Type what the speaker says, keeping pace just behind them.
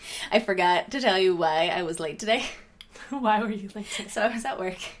I forgot to tell you why I was late today. Why were you late today? So I was at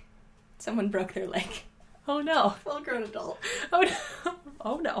work. Someone broke their leg. Oh no. Full-grown adult. Oh no.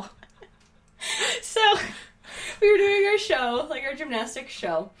 Oh no. So we were doing our show, like our gymnastics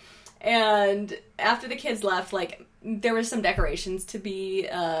show, and after the kids left, like, there were some decorations to be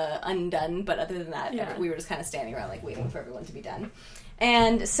undone, but other than that, we were just kind of standing around, like, waiting for everyone to be done.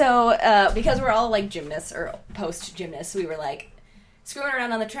 And so, because we're all, like, gymnasts, or post-gymnasts, we were, like, screwing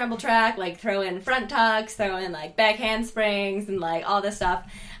around on the tremble track, like, throw in front tucks, throw in, like, back handsprings, and, like, all this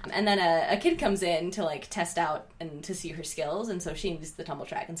stuff. And then a kid comes in to, like, test out and to see her skills, and so she uses the tumble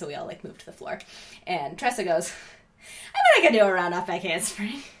track, and so we all, like, moved to the floor. And Tressa goes, I bet I could do a round-off back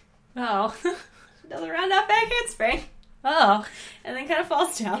handspring. Oh. She does a round-off back handspring. Oh. And then kind of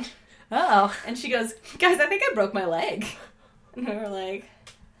falls down. Oh. And she goes, guys, I think I broke my leg. And we were like,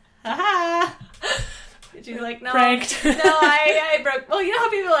 ha-ha. And she's like, no, pranked. No, I broke. Well, you know how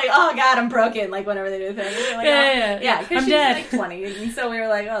people are like, oh god, I'm broken, like whenever they do a thing. Like, yeah, because she's dead. like 20, and so we were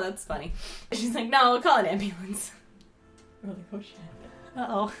like, oh, that's funny. And she's like, no, we'll call an ambulance. We're like, oh shit.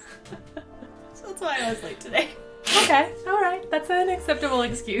 Uh-oh. So that's why I was late today. Okay, alright, that's an acceptable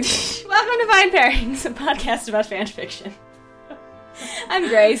excuse. Welcome to Fine Pairings, a podcast about fan fiction. I'm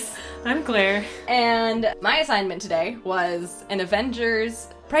Grace. I'm Claire. And my assignment today was an Avengers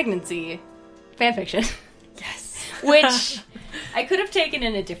pregnancy fanfiction. Yes. Which I could have taken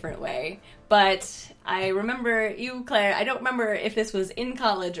in a different way, but I remember you, Claire, I don't remember if this was in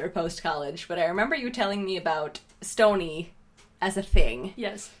college or post-college, but I remember you telling me about Stony as a thing.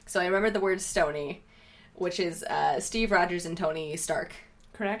 Yes. So I remembered the word Stony, which is Steve Rogers and Tony Stark.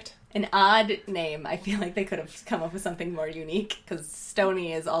 Correct. An odd name. I feel like they could have come up with something more unique, because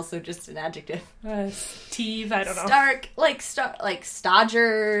Stony is also just an adjective. Steve, I don't know. Stark, like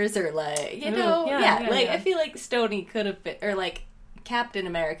Stodgers, or like, you know, yeah. I feel like Stony could have been, or like Captain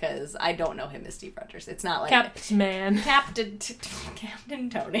America's, I don't know him as Steve Rogers. It's not like Captain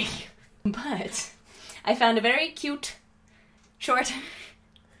Tony. But I found a very cute, short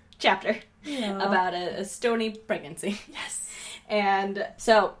chapter about a Stony pregnancy. Yes. And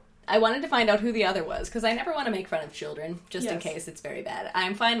so I wanted to find out who the other was, because I never want to make fun of children, just in case it's very bad.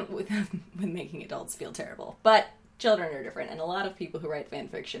 I'm fine with making adults feel terrible, but children are different, and a lot of people who write fan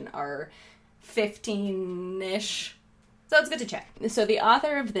fiction are 15-ish, so it's good to check. So the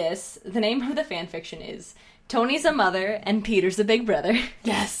author of this, the name of the fan fiction is Tony's a Mother and Peter's a Big Brother.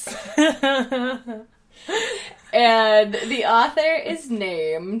 Yes. And the author is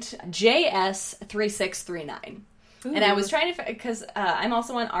named JS3639. Ooh. And I was trying to, because I'm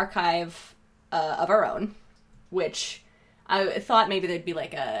also on Archive of Our Own, which I thought maybe there'd be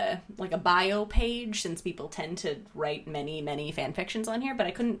like a bio page, since people tend to write many, many fan fictions on here, but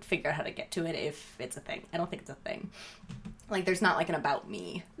I couldn't figure out how to get to it if it's a thing. I don't think it's a thing. Like, there's not like an About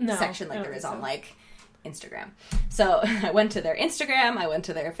Me section like there is on like Instagram. So I went to their Instagram, I went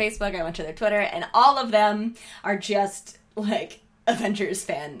to their Facebook, I went to their Twitter, and all of them are just like Avengers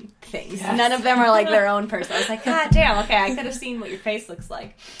fan things. Yes. None of them are like their own person. I was like, god damn, okay, I could have seen what your face looks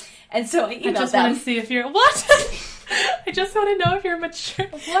like. And so I emailed them. I just want to see if you're... What? I just want to know if you're mature.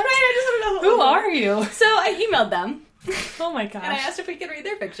 What? Right, I just want to know. Who are you? So I emailed them. Oh my gosh. And I asked if we could read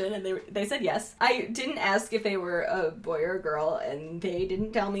their fiction, and they said yes. I didn't ask if they were a boy or a girl, and they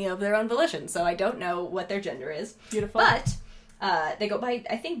didn't tell me of their own volition, so I don't know what their gender is. Beautiful. But they go by,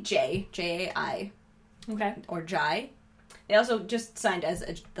 I think, J, J-A-I. Okay. Or Jai. They also just signed as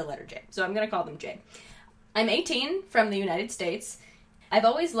the letter J, so I'm going to call them J. I'm 18, from the United States. I've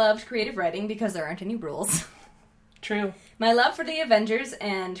always loved creative writing because there aren't any rules. True. My love for the Avengers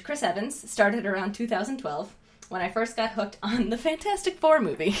and Chris Evans started around 2012, when I first got hooked on the Fantastic Four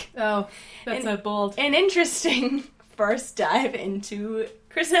movie. Oh, that's so bold. An interesting first dive into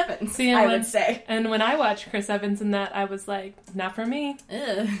Chris Evans, I would say. And when I watched Chris Evans in that, I was like, not for me.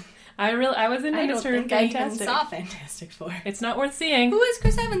 Ugh. I was into Mr. I don't think Fantastic. I even saw Fantastic Four. It's not worth seeing. Who is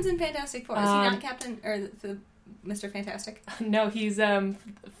Chris Evans in Fantastic Four? Is he not Captain, or the Mr. Fantastic? No, he's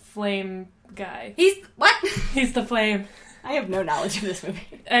Flame guy. He's, what? He's the Flame. I have no knowledge of this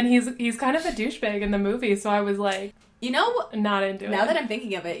movie. And he's kind of a douchebag in the movie, so I was like, you know, not into it. Now that I'm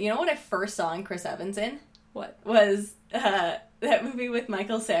thinking of it, you know what I first saw in Chris Evans in? What? Was that movie with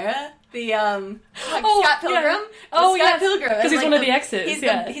Michael Cera? The, Scott Pilgrim? Yeah. Oh, Scott Pilgrim. Because he's like one of the exes. He's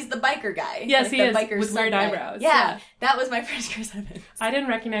the biker guy. Yes, like he the is. Biker With weird eyebrows. Yeah, that was my first Chris Evans. I didn't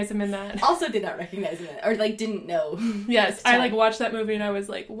recognize him in that. Also did not recognize him in it. Or, like, didn't know. Yes, I, watched that movie and I was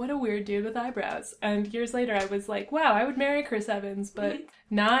like, what a weird dude with eyebrows. And years later I was like, wow, I would marry Chris Evans, but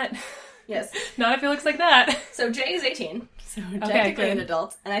not... Yes. Not if he looks like that. So Jay is 18, so technically an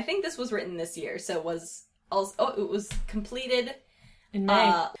adult. And I think this was written this year, so it was completed... In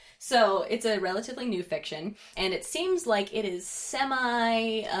May. So it's a relatively new fiction, and it seems like it is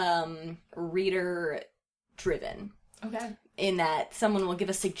reader driven. Okay. In that someone will give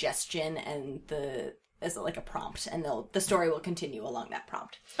a suggestion and as like a prompt, and the story will continue along that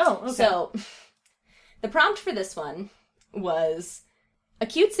prompt. Oh, okay. So the prompt for this one was, a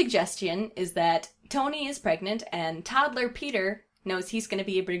cute suggestion is that Tony is pregnant and toddler Peter knows he's going to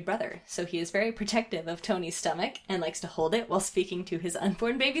be a big brother, so he is very protective of Tony's stomach and likes to hold it while speaking to his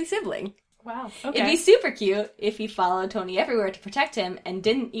unborn baby sibling. Wow. Okay. It'd be super cute if he followed Tony everywhere to protect him and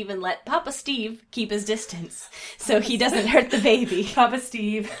didn't even let Papa Steve keep his distance so he doesn't hurt the baby. Papa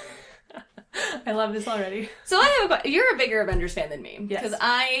Steve. I love this already. So you're a bigger Avengers fan than me. Yes. Because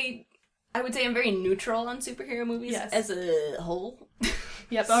I would say I'm very neutral on superhero movies as a whole.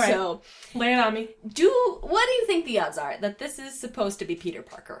 Yep, all right. So, lay it on me. what do you think the odds are that this is supposed to be Peter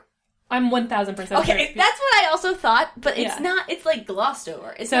Parker? I'm 1,000% sure. Okay, that's what I also thought, but it's not, it's like glossed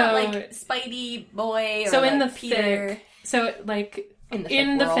over. It's not like Spidey boy or so like in the Peter. So like in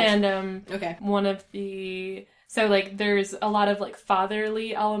the fandom, okay. One of the there's a lot of like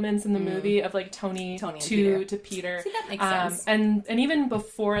fatherly elements in the movie of like Tony to Peter. See, that makes sense. And even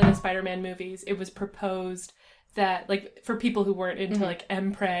before the Spider-Man movies, it was proposed that like for people who weren't into like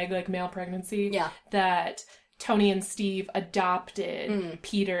MPreg, like male pregnancy, that Tony and Steve adopted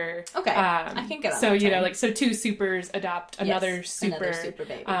Peter. Okay, I can get on so that so two supers adopt another super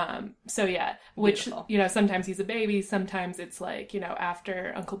baby. Which Beautiful. Sometimes he's a baby, sometimes it's like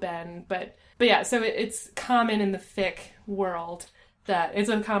after Uncle Ben, but yeah, so it's common in the fic world that it's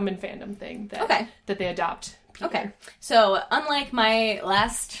a common fandom thing that they adopt Peter. Okay, so unlike my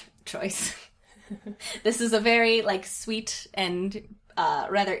last choice, this is a very like sweet and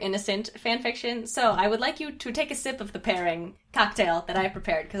rather innocent fanfiction, so I would like you to take a sip of the pairing cocktail that I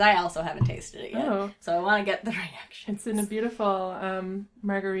prepared, because I also haven't tasted it yet. Oh. So I want to get the reaction. It's in a beautiful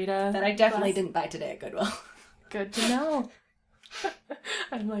margarita that I definitely didn't buy today at Goodwill. Good to know.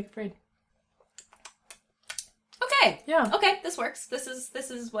 I'm like afraid. Okay. Yeah. Okay, this works. This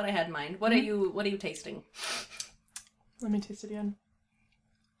is what I had in mind. What are you tasting? Let me taste it again.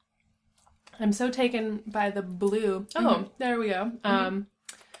 I'm so taken by the blue. Oh, there we go.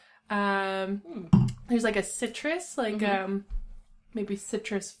 There's like a citrus, like maybe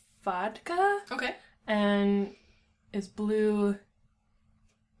citrus vodka. Okay. And is blue.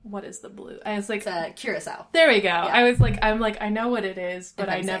 What is the blue? I was like, it's Curacao. There we go. Yeah. I know what it is, but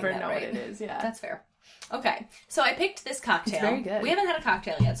I never know what it is. Yeah, that's fair. Okay, so I picked this cocktail. It's very good. We haven't had a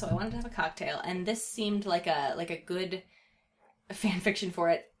cocktail yet, so I wanted to have a cocktail, and this seemed like a good fan fiction for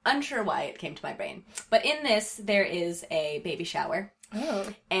it. Unsure why it came to my brain, but in this there is a baby shower. Oh,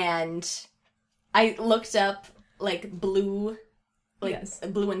 and I looked up like blue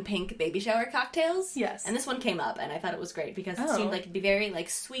and pink baby shower cocktails. Yes, and this one came up, and I thought it was great because it seemed like it'd be very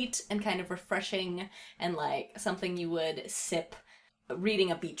like sweet and kind of refreshing, and like something you would sip reading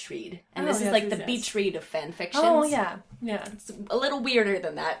a beach read. And this is like the beach read of fan fictions. Oh yeah, it's a little weirder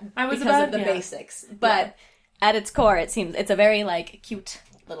than that because of the basics, but. Yeah. At its core, it's a very, like, cute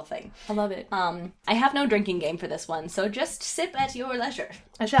little thing. I love it. I have no drinking game for this one, so just sip at your leisure.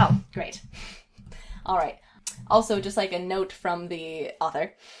 I shall. Great. All right. Also, just like a note from the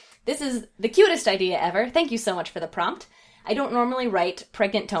author. This is the cutest idea ever. Thank you so much for the prompt. I don't normally write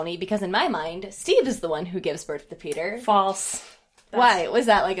Pregnant Tony because in my mind, Steve is the one who gives birth to Peter. False. Why? Was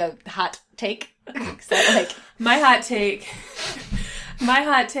that like a hot take? Is that like... My hot take... My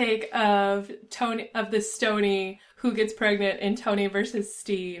hot take of the Stony who gets pregnant in Tony versus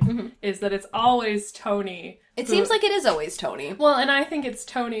Steve is that it's always Tony. It seems like it is always Tony. Well, and I think it's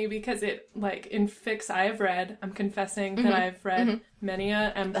Tony because it, like, in fics I have read, I'm confessing that I've read many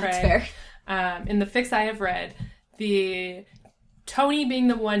a MPreg. That's fair. In the fics I have read, the Tony being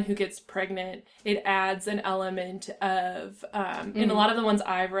the one who gets pregnant, it adds an element of, in a lot of the ones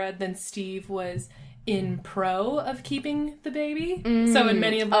I've read, then Steve was in pro of keeping the baby. So in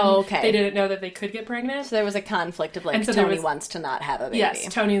many of them, they didn't know that they could get pregnant. So there was a conflict of, like, so Tony wants to not have a baby.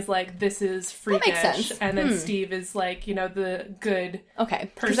 Yes, Tony's like, this is freakish. That makes sense. And then Steve is like, the good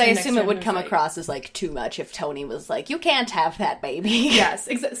Okay, because I assume it would come across as, like, too much if Tony was like, you can't have that baby. Yes,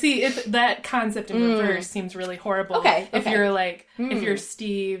 see, if that concept in reverse seems really horrible. Okay. If you're like, if you're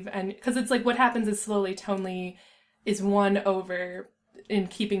Steve, and because it's like, what happens is slowly Tony is won over in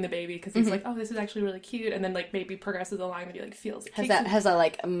keeping the baby because he's like, oh, this is actually really cute, and then like maybe progresses along and he like feels it has a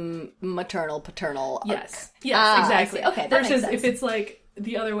like maternal paternal yes exactly. Okay, that versus makes sense. If it's like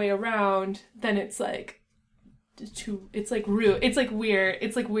the other way around, then it's like it's like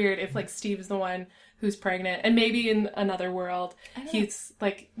weird if like Steve is the one who's pregnant, and maybe in another world he's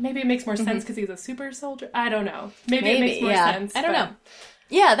like, maybe it makes more sense because he's a super soldier. I don't know, maybe it makes more sense. I don't know.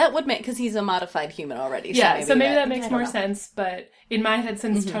 Yeah, that would make, because he's a modified human already. So maybe that makes more know. sense, but in my head,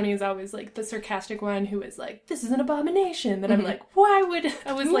 since Tony is always, like, the sarcastic one who is like, this is an abomination, then I'm like,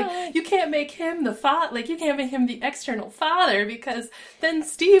 like, you can't make him the father, like, you can't make him the external father, because then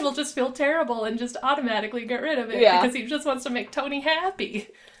Steve will just feel terrible and just automatically get rid of it, because he just wants to make Tony happy.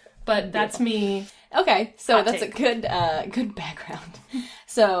 But that's me. Okay, so Hot that's take. a good background.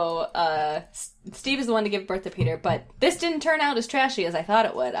 So, Steve is the one to give birth to Peter, but this didn't turn out as trashy as I thought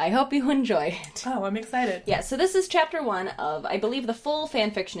it would. I hope you enjoy it. Oh, I'm excited. Yeah, so this is chapter 1 of, I believe the full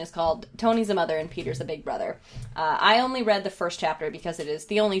fan fiction is called Tony's a Mother and Peter's a Big Brother. I only read the first chapter because it is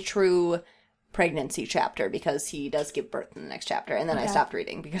the only true pregnancy chapter, because he does give birth in the next chapter, and then I stopped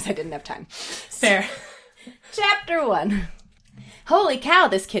reading because I didn't have time. Fair. Chapter 1. Holy cow,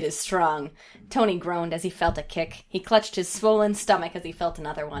 this kid is strong. Tony groaned as he felt a kick. He clutched his swollen stomach as he felt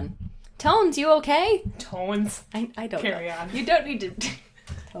another one. Tones, you okay? Tones. I don't Carry know. on. You don't need to...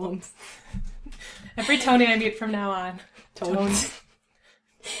 Tones. Every Tony I meet from now on. Tones.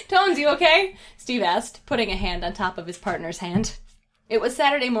 Tones, you okay? Steve asked, putting a hand on top of his partner's hand. It was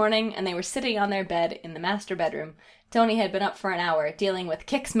Saturday morning, and they were sitting on their bed in the master bedroom. Tony had been up for an hour, dealing with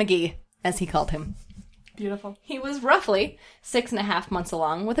Kix McGee, as he called him. Beautiful. He was roughly 6.5 months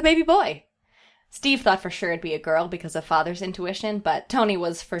along with a baby boy. Steve thought for sure it'd be a girl because of father's intuition, but Tony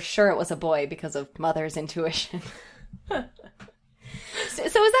was for sure it was a boy because of mother's intuition. So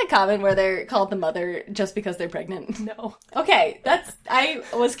is that common where they're called the mother just because they're pregnant? No. Okay, I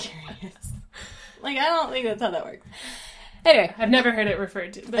was curious. Like, I don't think that's how that works. Anyway. I've never heard it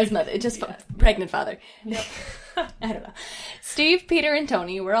referred to. As mother, just pregnant father. Yep. I don't know. Steve, Peter, and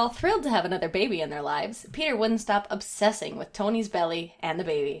Tony were all thrilled to have another baby in their lives. Peter wouldn't stop obsessing with Tony's belly and the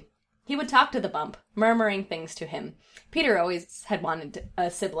baby. He would talk to the bump, murmuring things to him. Peter always had wanted a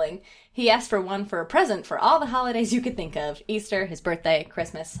sibling. He asked for one for a present for all the holidays you could think of. Easter, his birthday,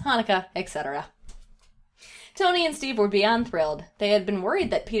 Christmas, Hanukkah, etc. Tony and Steve were beyond thrilled. They had been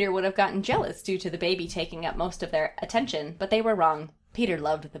worried that Peter would have gotten jealous due to the baby taking up most of their attention, but they were wrong. Peter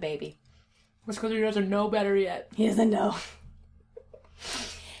loved the baby. That's because he doesn't know better yet. He doesn't know.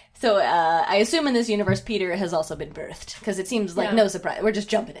 So, I assume in this universe, Peter has also been birthed, because it seems like no surprise. We're just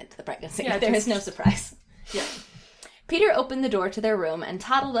jumping into the pregnancy. Yeah, there is no surprise. Yeah. Peter opened the door to their room and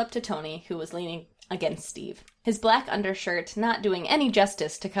toddled up to Tony, who was leaning against Steve, his black undershirt not doing any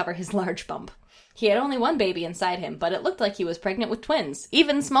justice to cover his large bump. He had only one baby inside him, but it looked like he was pregnant with twins,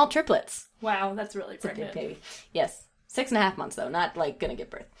 even small triplets. Wow, that's really It's a pregnant. big baby. Yes. 6.5 months, though, not, like, gonna give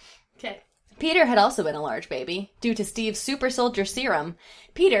birth. Okay. Peter had also been a large baby. Due to Steve's super soldier serum,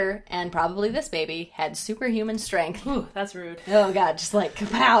 Peter, and probably this baby, had superhuman strength. Ooh, that's rude. Oh god, just like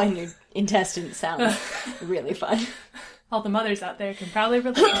kapow in your intestines sounds really fun. All the mothers out there can probably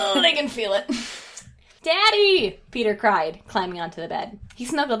relate. Oh, they can feel it. Daddy! Peter cried, climbing onto the bed. He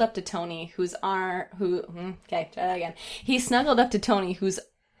snuggled up to Tony, okay, try that again. He snuggled up to Tony, whose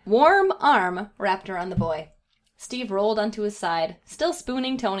warm arm wrapped around the boy. Steve rolled onto his side, still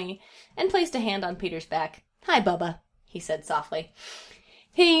spooning Tony, and placed a hand on Peter's back. Hi, Bubba, he said softly.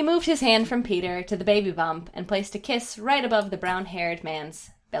 He moved his hand from Peter to the baby bump and placed a kiss right above the brown-haired man's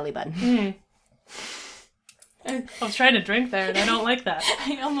belly button. I was trying to drink there, and I don't like that.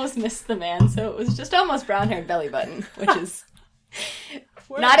 I almost missed the man, so it was just almost brown-haired belly button, which is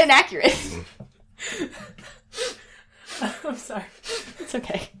not inaccurate. I'm sorry. It's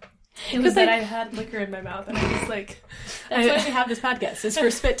okay. It was that I had liquor in my mouth, and I was like... That's why we have this podcast. It's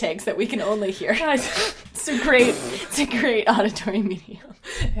for spit takes that we can only hear. Guys, It's a great auditory medium.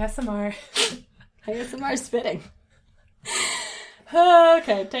 ASMR. ASMR spitting.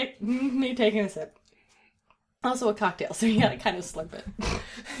 Okay, me taking a sip. Also a cocktail, so you gotta kind of slurp it.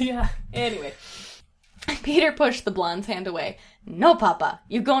 Yeah. Anyway. Peter pushed the blonde's hand away. No, Papa,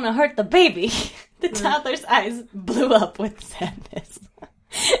 you're gonna hurt the baby. The toddler's eyes blew up with sadness.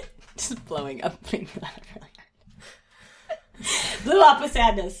 Just blowing up. Being loud really hard. Blew up with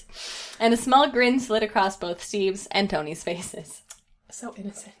sadness. And a small grin slid across both Steve's and Tony's faces. So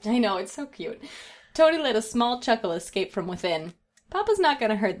innocent. I know, it's so cute. Tony let a small chuckle escape from within. Papa's not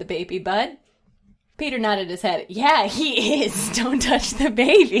gonna hurt the baby, bud. Peter nodded his head. Yeah, he is. Don't touch the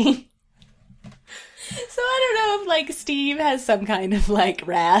baby. So I don't know if, like, Steve has some kind of, like,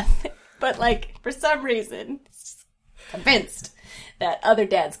 wrath. But, like, for some reason, he's convinced that other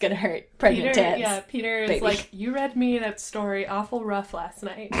dad's gonna hurt pregnant dads. Yeah, Peter is baby. like, you read me that story awful rough last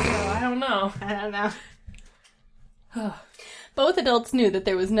night, so I don't know. I don't know. Both adults knew that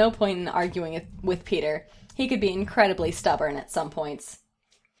there was no point in arguing with Peter. He could be incredibly stubborn at some points.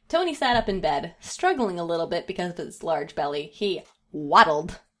 Tony sat up in bed, struggling a little bit because of his large belly. He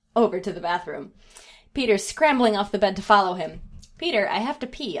waddled over to the bathroom. Peter scrambling off the bed to follow him. Peter, I have to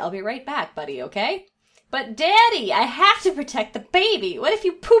pee. I'll be right back, buddy, okay? But Daddy, I have to protect the baby. What if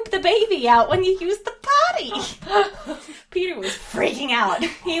you poop the baby out when you use the potty? Peter was freaking out.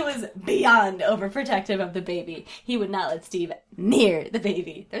 He was beyond overprotective of the baby. He would not let Steve near the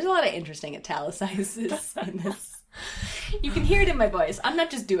baby. There's a lot of interesting italicizes in this. You can hear it in my voice. I'm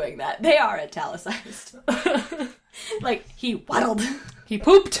not just doing that. They are italicized. Like, he waddled. He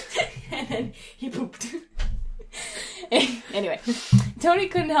pooped. And then he pooped. Anyway, Tony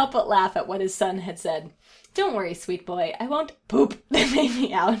couldn't help but laugh at what his son had said. Don't worry, sweet boy. I won't poop the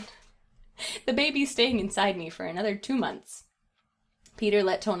baby out. The baby's staying inside me for another 2 months. Peter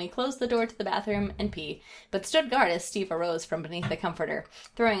let Tony close the door to the bathroom and pee, but stood guard as Steve arose from beneath the comforter,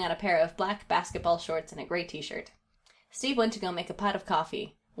 throwing on a pair of black basketball shorts and a gray t-shirt. Steve went to go make a pot of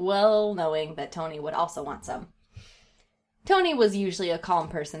coffee, well knowing that Tony would also want some. Tony was usually a calm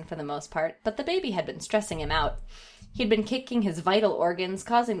person for the most part, but the baby had been stressing him out. He'd been kicking his vital organs,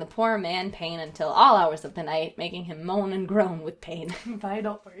 causing the poor man pain until all hours of the night, making him moan and groan with pain.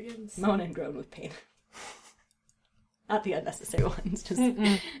 Vital organs. Moan and groan with pain. Not the unnecessary ones, just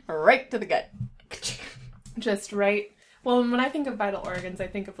right to the gut. Just right. Well, when I think of vital organs, I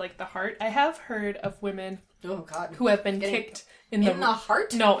think of, like, the heart. I have heard of women who have been kicked in the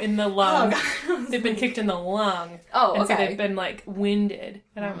heart? No, in the lung. Oh, God. They've been kicked in the lung. Oh, okay. And so they've been, like, winded.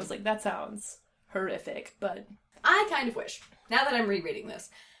 And I was like, that sounds horrific, but... I kind of wish, now that I'm rereading this,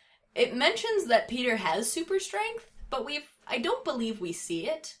 it mentions that Peter has super strength, but I don't believe we see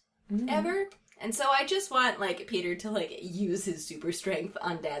it, ever. And so I just want, like, Peter to, like, use his super strength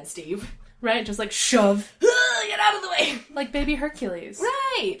on Dad Steve. Right, just like, shove. Get out of the way! Like baby Hercules.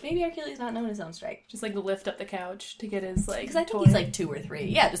 Right! Baby Hercules not knowing his own strength. Just, like, lift up the couch to get his, like, Because I think toy. he's, like, 2 or 3.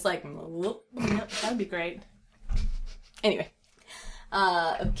 Yeah, just, like... Yep, that'd be great. Anyway.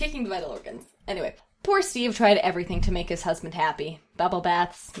 Kicking the vital organs. Anyway. Poor Steve tried everything to make his husband happy. Bubble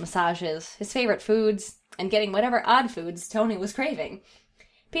baths, massages, his favorite foods, and getting whatever odd foods Tony was craving.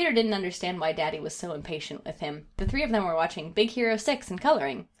 Peter didn't understand why Daddy was so impatient with him. The 3 of them were watching Big Hero 6 and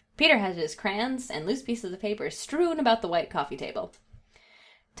coloring. Peter had his crayons and loose pieces of paper strewn about the white coffee table.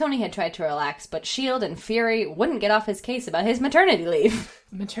 Tony had tried to relax, but Shield and Fury wouldn't get off his case about his maternity leave.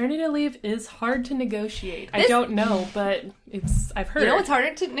 Maternity leave is hard to negotiate. I don't know, but I've heard. You know what's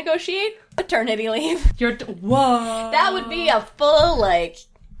harder to negotiate? Paternity leave. Whoa. That would be a full, like,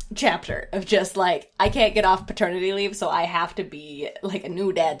 chapter of just, like, I can't get off paternity leave, so I have to be, like, a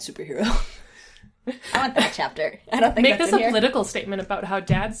new dad superhero. I want that chapter. I don't think Make that's this in a here. political statement about how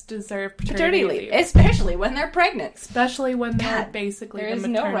dads deserve paternity leave. Especially when they're pregnant. Especially when they're God, basically there is the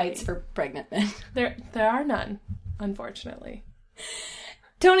no maternity. rights for pregnant men. There are none, unfortunately.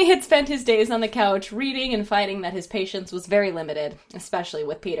 Tony had spent his days on the couch reading and fighting that his patience was very limited, especially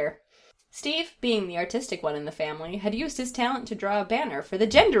with Peter. Steve, being the artistic one in the family, had used his talent to draw a banner for the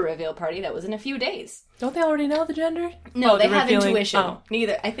gender reveal party that was in a few days. Don't they already know the gender? No, they the have revealing. intuition. Oh.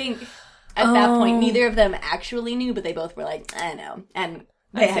 Neither, I think, at that point, neither of them actually knew, but they both were like, I know. And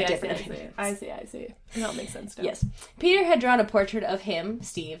they had different opinions. I see. That makes sense now. Yes. Peter had drawn a portrait of him,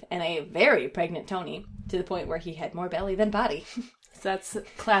 Steve, and a very pregnant Tony, to the point where he had more belly than body. That's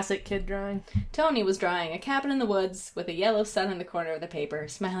classic kid drawing. Tony was drawing a cabin in the woods with a yellow sun in the corner of the paper,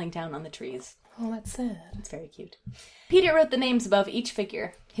 smiling down on the trees. Oh, that's sad. It's very cute. Peter wrote the names above each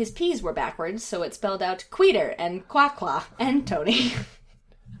figure. His P's were backwards, so it spelled out Queeter and Quaqua and Tony.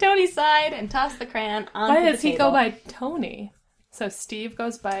 Tony sighed and tossed the crayon onto the table. Why does he go by Tony? So Steve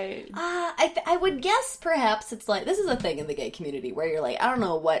goes by... I would guess perhaps it's like... This is a thing in the gay community where you're like, I don't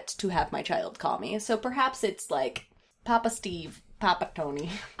know what to have my child call me. So perhaps it's like Papa Steve, Papa Tony.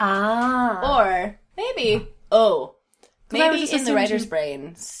 Or maybe... Maybe in the writer's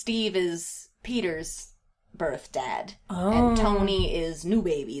brain, Steve is Peter's birth dad. And Tony is new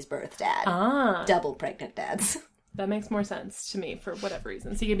baby's birth dad. Double pregnant dads. That makes more sense to me for whatever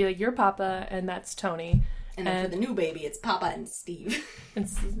reason. So you can be like, you're Papa, and that's Tony. And then for the new baby, it's Papa and Steve.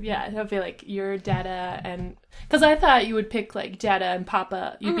 Yeah, I'd be like, you're Dada, and... Because I thought you would pick, like, Dada and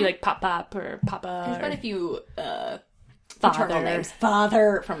Papa. You'd be like Pop-Pop or Papa. What if you... Father. Paternal names.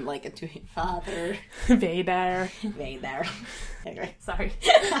 Father, from like a father. Vader. Anyway. Sorry.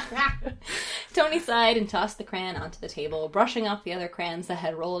 Tony sighed and tossed the crayon onto the table, brushing off the other crayons that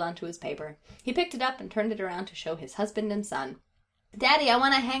had rolled onto his paper. He picked it up and turned it around to show his husband and son. Daddy, I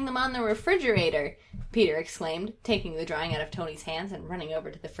want to hang them on the refrigerator, Peter exclaimed, taking the drawing out of Tony's hands and running over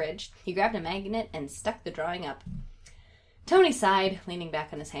to the fridge. He grabbed a magnet and stuck the drawing up. Tony sighed, leaning back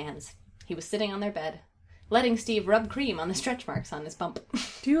on his hands. He was sitting on their bed, letting Steve rub cream on the stretch marks on his bump.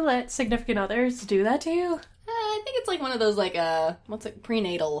 Do you let significant others do that to you? I think it's like one of those, like,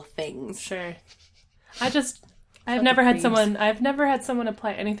 prenatal things. Sure. I've never had someone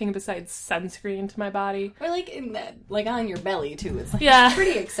apply anything besides sunscreen to my body. Or like in that, like on your belly too. It's like Yeah.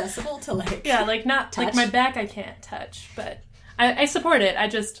 pretty accessible to like like not touch. like my back I can't touch, but I support it. I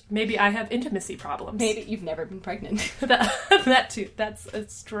just maybe I have intimacy problems. Maybe you've never been pregnant. that too. That's a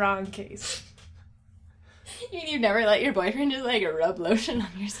strong case. You've never let your boyfriend just like rub lotion on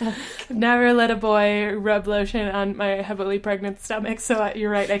your stomach. I've never let a boy rub lotion on my heavily pregnant stomach, so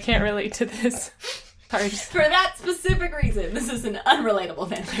you're right. I can't relate to this part. For that specific reason, this is an unrelatable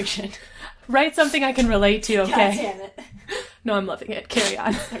fanfiction. Write something I can relate to, okay? God damn it. No, I'm loving it. Carry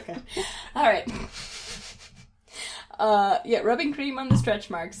on. Okay. All right. Rubbing cream on the stretch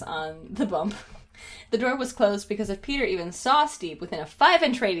marks on the bump. The door was closed because if Peter even saw Steve within a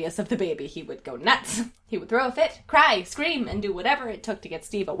 5-inch radius of the baby, he would go nuts. He would throw a fit, cry, scream, and do whatever it took to get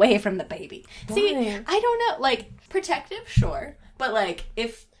Steve away from the baby. Why? See, I don't know. Like, protective, sure. But, like,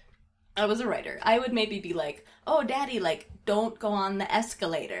 if I was a writer, I would maybe be like, oh, Daddy, like, don't go on the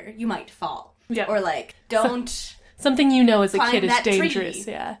escalator. You might fall. Yeah. Or, like, don't... Something you know as a climb kid is that dangerous,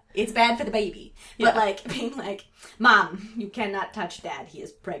 tree. yeah. It's bad for the baby. Yeah. But, like, being like, Mom, you cannot touch Dad. He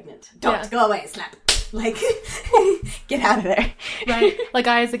is pregnant. Don't. Yeah. Go away. Slap. Like, get out of there. Right? Like,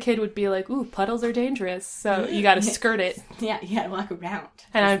 I as a kid would be like, ooh, puddles are dangerous, so you gotta skirt it. Yeah, you gotta walk around.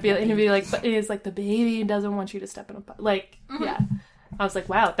 And I'd be like, but it is like the baby doesn't want you to step in a puddle. Like, yeah. I was like,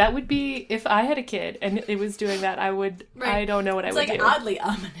 wow, that would be, if I had a kid and it was doing that, I would, Right. I don't know what It's I would like do. oddly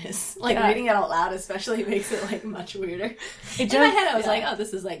ominous. Like Yeah. reading it out loud especially makes it like much weirder. In does- my head I was yeah. like, oh,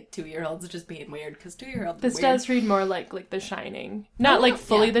 this is like 2-year-olds just being weird because 2-year-olds This are weird. does read more like The Shining. Not Oh, like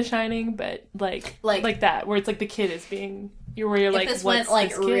fully yeah. The Shining, but like Like- that, where it's like the kid is being, where you're If like, this what's went like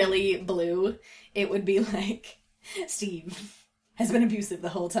this kid? really blue, it would be like Steve has been abusive the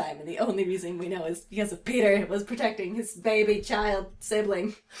whole time, and the only reason we know is because of Peter was protecting his baby child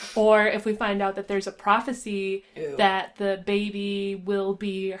sibling. Or if we find out that there's a prophecy Ew. that the baby will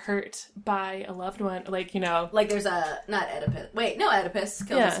be hurt by a loved one, like, you know. Like there's not Oedipus. Wait, no, Oedipus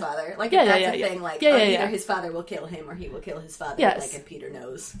killed his father. Like Yeah, if yeah, that's yeah, a yeah. thing, like Yeah, yeah, either yeah. his father will kill him or he will kill his father. Yes. Like and Peter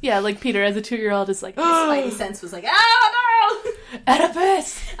knows. Yeah, like Peter as a 2-year-old is like, His spidey sense was like, oh no!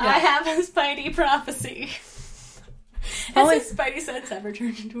 Oedipus! I have a spidey prophecy. Oh, Has his spidey sense ever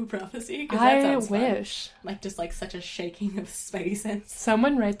turned into a prophecy? 'Cause that I sounds fun. wish. Like just like such a shaking of spidey sense.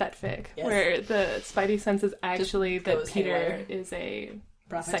 Someone write that fic, Yes. where the spidey sense is actually that goes Peter haywire. is a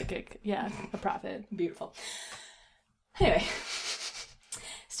Prophet. psychic. Yeah, a prophet. Beautiful. Anyway,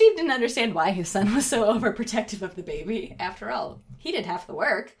 Steve didn't understand why his son was so overprotective of the baby. After all, he did half the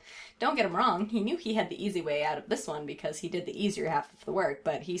work. Don't get him wrong, he knew he had the easy way out of this one because he did the easier half of the work,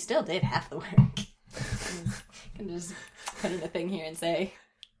 but he still did half the work. Can just put in a thing here and say,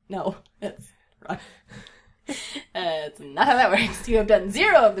 no, that's wrong. It's not how that works. You have done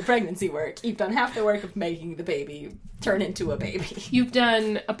 0 of the pregnancy work. You've done half the work of making the baby turn into a baby. You've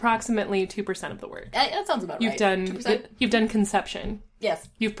done approximately 2% of the work. That sounds about You've right. done 2%? you've done conception. Yes.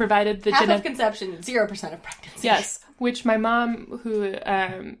 You've provided the Half of genetic. conception, 0% of pregnancy. Yes, which my mom, who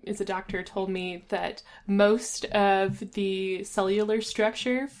is a doctor, told me that most of the cellular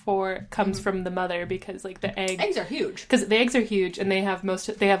structure comes from the mother because like the Eggs are huge. because the eggs are huge and they have like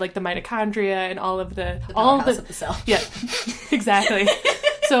the mitochondria and all of the Powerhouse of the cell. yeah, exactly.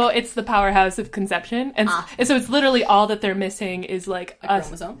 So it's the powerhouse of conception, and so it's literally all that they're missing is like A us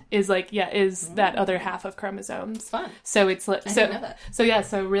chromosome? is like that other half of chromosomes. Fun. So it's like didn't know that.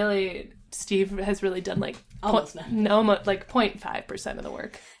 so really Steve has really done like Almost none. almost like 0.5% of the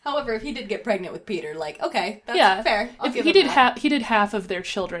work. However, if he did get pregnant with Peter, like, okay, that's Yeah, fair. I'll If give he him did that. he did half of their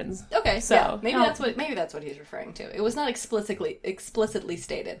children's. Okay, So, yeah, maybe oh. that's what he's referring to. It was not explicitly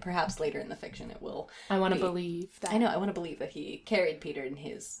stated. Perhaps later in the fiction it will. I want to be. believe that. I know. I want to believe that he carried Peter in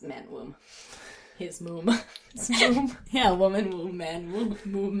his man womb. His moom. Boom. Yeah, woman womb, man womb,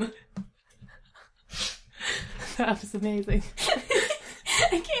 moom. That was amazing. I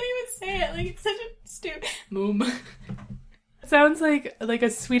can't even say it. Like it's such a stupid moom. Sounds like a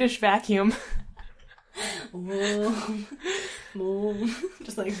Swedish vacuum. Moom. Moom.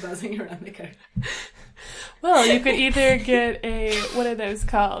 Just like buzzing around the car. Well, you could either get a what are those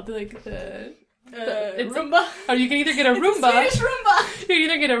called? Like it's- Roomba. or you can either get a Roomba. Swedish Roomba. You can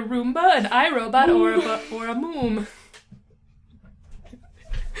either get a Roomba, an iRobot, or a Moom.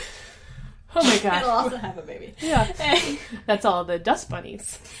 Oh my It'll gosh. also have a baby. Yeah. That's all the dust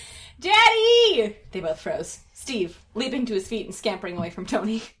bunnies. Daddy! They both froze. Steve, leaping to his feet and scampering away from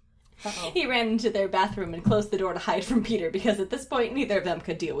Tony. Uh-oh. He ran into their bathroom and closed the door to hide from Peter because at this point neither of them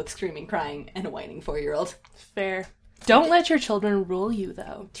could deal with screaming, crying, and a whining 4-year-old. Fair. Don't let your children rule you,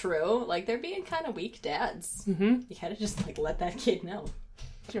 though. True. Like, they're being kind of weak dads. Mm-hmm. You gotta just, like, let that kid know.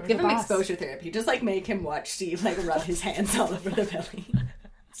 You're Give the him boss. exposure therapy. Just, like, make him watch Steve, like, rub his hands all over the belly.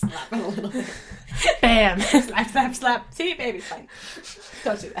 Slap him a little bit. Bam! Slap, slap, slap. See, baby's fine.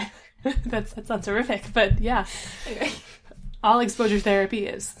 Don't do that. That sounds horrific, but yeah. Anyway. All exposure therapy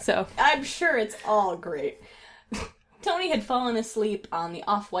is, so. I'm sure it's all great. Tony had fallen asleep on the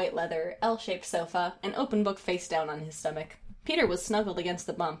off-white leather, L-shaped sofa, an open book face down on his stomach. Peter was snuggled against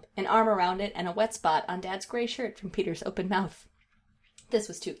the bump, an arm around it, and a wet spot on Dad's gray shirt from Peter's open mouth. This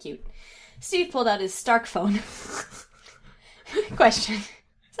was too cute. Steve pulled out his Stark phone. Question.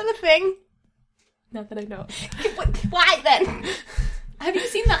 Is that a thing? Not that I know. Why then? Have you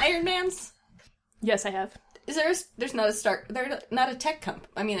seen the Iron Mans? Yes, I have. Is there's not a Stark, they're not a tech company.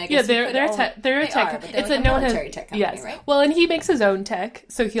 I mean, I Yeah, guess they're a tech. It's a military tech company, yes. right? Well, and he makes his own tech,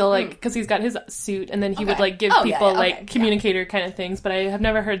 so he'll like because he's got his suit, and then he would like give people like communicator kind of things. But I have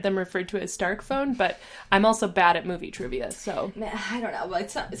never heard them referred to as Stark phone. But I'm also bad at movie trivia, so I don't know.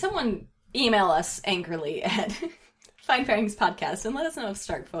 Like someone email us angrily at Fine Pairings Podcast and let us know if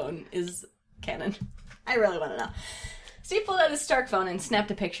Stark phone is canon. I really want to know. Steve pulled out his Stark phone and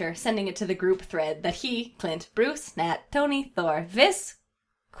snapped a picture, sending it to the group thread that he, Clint, Bruce, Nat, Tony, Thor, Vis,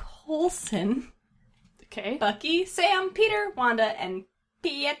 Coulson, okay, Bucky, Sam, Peter, Wanda, and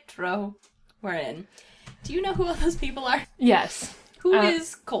Pietro were in. Do you know who all those people are? yes. Who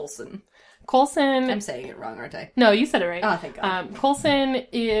is Coulson? Coulson. I'm saying it wrong, aren't I? No, you said it right. Oh, thank God. Coulson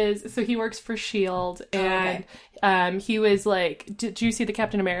is so he works for S.H.I.E.L.D. and he was like, did you see the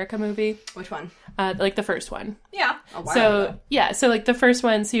Captain America movie? Which one? Like the first one. Yeah. A while So ago. yeah, so like the first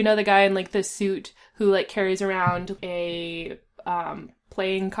one, so you know the guy in like the suit who like carries around a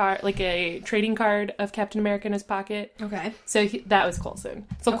playing card, like a trading card of Captain America in his pocket. Okay. So that was Coulson.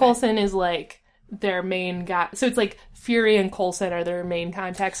 So Coulson is like their main guy. So it's like Fury and Coulson are their main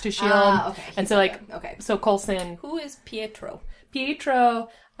contacts to S.H.I.E.L.D. Okay. And so like okay. so Coulson. Who is Pietro? Pietro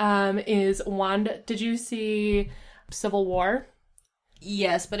is Wanda. Did you see Civil War?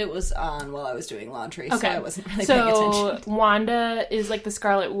 Yes, but it was on while I was doing laundry, so I wasn't really paying So attention. Wanda is like the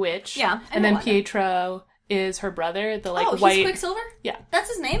Scarlet Witch. Yeah, and then Wanda. Pietro is her brother, the like He's white. Quicksilver? Yeah. That's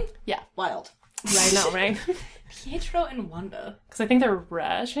his name? Yeah. Wild. Yeah, I know, right? Pietro and Wanda. Because I think they're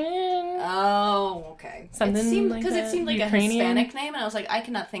Russian. Oh, okay. Something it seemed, like because it that. seemed like Ukrainian? a Hispanic name, and I was like, I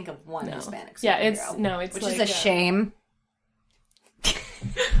cannot think of one Hispanic superhero. Yeah, it's which like is a shame.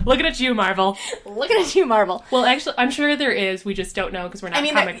 Looking at you, Marvel. Looking at you, Marvel. Well, actually, I'm sure there is. We just don't know because we're not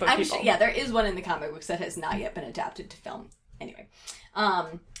comic book people. Sure, yeah, there is one in the comic books that has not yet been adapted to film. Anyway,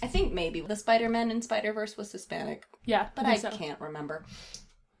 I think maybe the Spider-Man in Spider-Verse was Hispanic. Yeah, But I can't remember.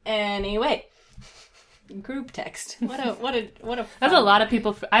 Anyway, group text. What a That's a lot of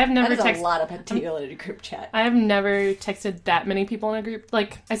people. I have never that is texted. a lot of people in a group chat. I have never texted that many people in a group.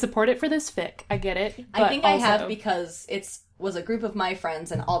 Like, I support it for this fic. I get it. I think I have because was a group of my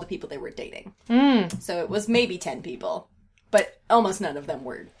friends and all the people they were dating. So it was maybe 10 people, but almost none of them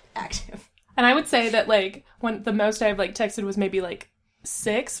were active. And I would say that, like, when the most I've, like, texted was maybe, like,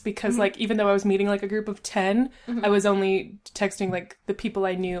 6, because, like, even though I was meeting, like, a group of 10, I was only texting, like, the people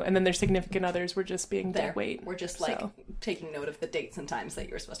I knew, and then their significant others were just being there. We're just, like, taking note of the dates and times that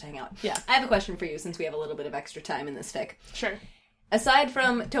you were supposed to hang out. Yeah. I have a question for you, since we have a little bit of extra time in this fic. Sure. Aside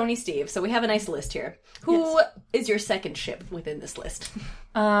from Tony Steve, so we have a nice list here. Who is your second ship within this list?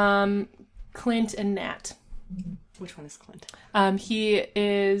 Clint and Nat. Which one is Clint? He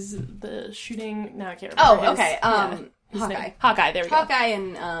is the shooting... No, I can't remember. Oh, okay. Hawkeye. Hawkeye, there we go.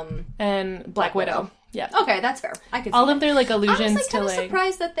 Hawkeye and Black Widow. Yeah. Okay, that's fair. I could see all that. of their, like, allusions I was, to, kind like... of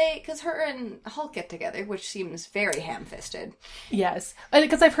surprised that because her and Hulk get together, which seems very ham-fisted. Yes.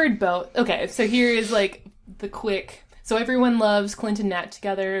 Because I've heard both. Okay, so here is, like, the quick... So everyone loves Clint and Nat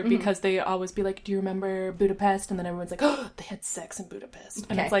together because they always be like, do you remember Budapest? And then everyone's like, oh, they had sex in Budapest.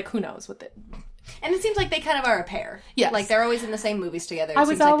 And it's like, who knows what it... And it seems like they kind of are a pair. Yes. Like, they're always in the same movies together. It I was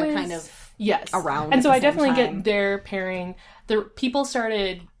seems always... like they're kind of yes. around And at so the I same definitely time. get their pairing. The people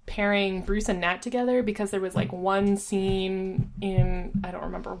started pairing Bruce and Nat together because there was, like, one scene in, I don't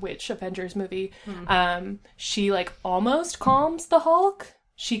remember which Avengers movie, she, like, almost calms the Hulk.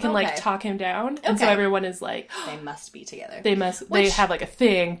 She can, like, talk him down. And so everyone is like... They must be together. They have, like, a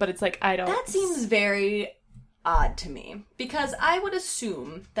thing, but it's like, I don't... That seems very odd to me. Because I would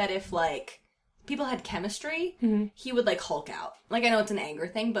assume that if, like, people had chemistry, he would, like, Hulk out. Like, I know it's an anger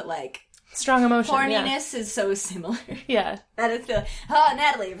thing, but, like... Strong emotion, horniness is so similar. Yeah. That is the...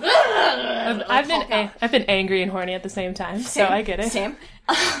 Natalie! I've been angry and horny at the same time, so I get it. Same.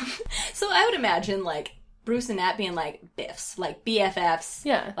 So I would imagine, like, Bruce and Nat being, like, biffs, like, BFFs.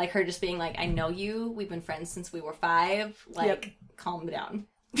 Yeah. Like, her just being like, I know you, we've been friends since we were 5, like, calm down.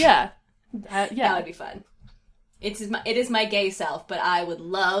 Yeah. That would be fun. it is my gay self, but I would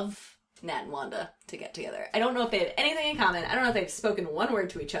love Nat and Wanda to get together. I don't know if they had anything in common. I don't know if they've spoken one word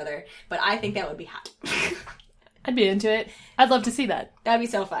to each other, but I think that would be hot. I'd be into it. I'd love to see that. That'd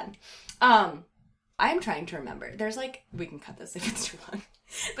be so fun. I'm trying to remember. There's we can cut this if it's too long.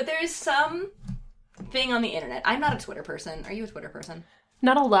 But there is some thing on the internet. I'm not a Twitter person. Are you a Twitter person?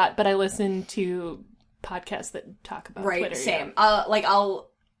 Not a lot, but I listen to podcasts that talk about Twitter. Right, same. Yeah.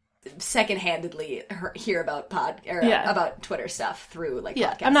 I'll second-handedly hear about about Twitter stuff through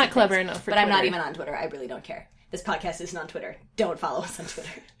podcasts. I'm not clever enough for But Twitter. I'm not even on Twitter. I really don't care. This podcast isn't on Twitter. Don't follow us on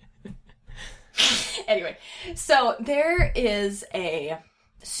Twitter. Anyway, so there is a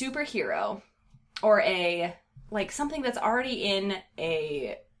superhero or a something that's already in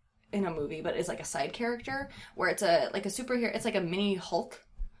a movie but is a side character where it's a superhero. It's like a mini Hulk.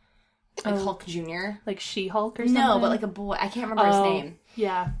 Hulk Jr. Like She-Hulk or something? No, but a boy. I can't remember his name.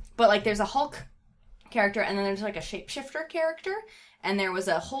 Yeah. But there's a Hulk character and then there's a shapeshifter character, and there was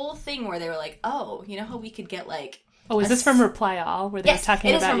a whole thing where they were oh, you know how we could get is this from Reply All where they were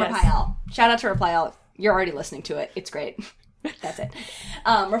talking about? Yes, it is from Reply All. Shout out to Reply All. You're already listening to it. It's great. That's it.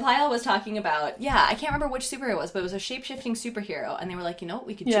 Reply All was talking about, I can't remember which superhero it was, but it was a shape-shifting superhero, and they were you know what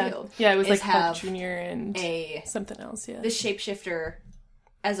we could do? Yeah, it was Hulk Jr. and something else, the shapeshifter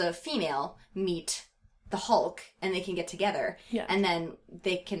as a female meet the Hulk, and they can get together, and then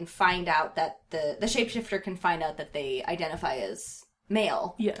they can find out that the shapeshifter can find out that they identify as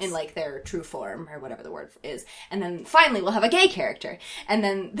male in their true form, or whatever the word is, and then finally we'll have a gay character, and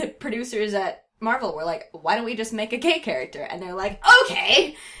then the producers at Marvel were why don't we just make a gay character? And they're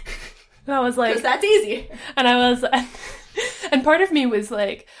okay. And I was because that's easy. And I was, and part of me was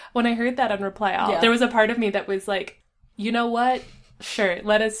when I heard that on Reply All, there was a part of me that was you know what? Sure,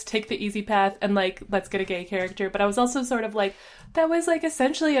 let us take the easy path and let's get a gay character. But I was also sort of that was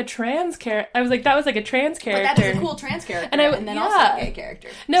essentially a trans character. I was that was a trans character. But that is a cool trans character, and then also a gay character.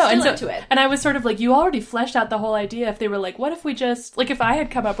 No, still and into it. And I was sort of you already fleshed out the whole idea. If they were what if we just if I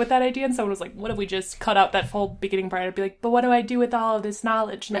had come up with that idea and someone was what if we just cut out that whole beginning part? I'd be but what do I do with all of this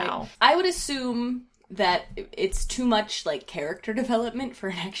knowledge now? Right. I would assume that it's too much character development for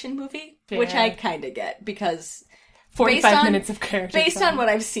an action movie, which I kind of get because 45 minutes of character. Based on what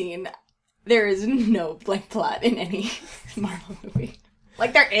I've seen, there is no plot in any Marvel movie.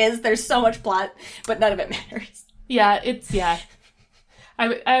 There's so much plot, but none of it matters. Yeah,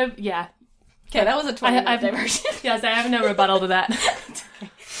 I yeah. Okay, that was a 20-minute diversion. Yes, I have no rebuttal to that.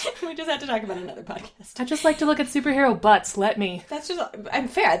 We just had to talk about another podcast. I just like to look at superhero butts. Let me. That's just, I'm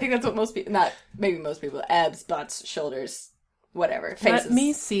fair. I think that's what most people, not maybe most people, abs, butts, shoulders, whatever, faces. Let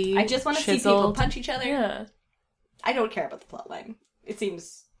me see. I just want to see people punch each other. Yeah. I don't care about the plot line. It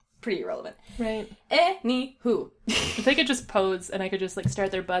seems pretty irrelevant. Right. Anywho. If they could just pose and I could just stare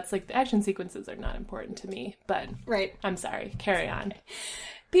at their butts, the action sequences are not important to me, but right. I'm sorry. Carry on.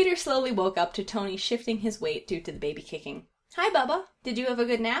 Peter slowly woke up to Tony shifting his weight due to the baby kicking. Hi, Bubba. Did you have a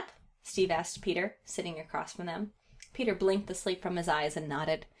good nap? Steve asked Peter, sitting across from them. Peter blinked the sleep from his eyes and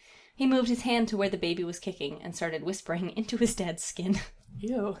nodded. He moved his hand to where the baby was kicking and started whispering into his dad's skin.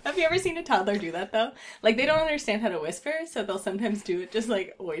 Ew. Have you ever seen a toddler do that, though? They don't understand how to whisper, so they'll sometimes do it just,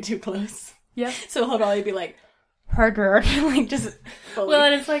 way too close. Yeah. So he'll probably be harder, just fully. Well,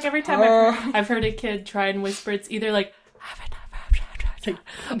 and it's every time I've heard a kid try and whisper, it's either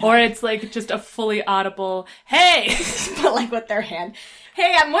or it's just a fully audible, hey! But with their hand,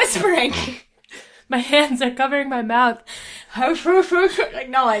 hey, I'm whispering! My hands are covering my mouth.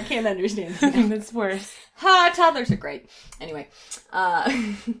 No, I can't understand. It's worse. Ha, toddlers are great. Anyway,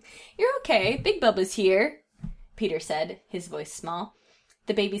 you're okay. Big Bubba's here, Peter said, his voice small.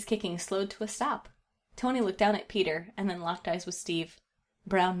 The baby's kicking slowed to a stop. Tony looked down at Peter and then locked eyes with Steve.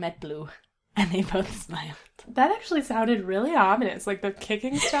 Brown met blue, and they both smiled. That actually sounded really ominous. The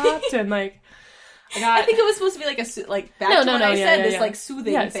kicking stopped and I think it was supposed to be back to what I said, this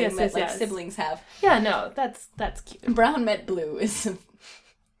soothing thing that siblings have. Yeah, no, that's cute. Brown met blue is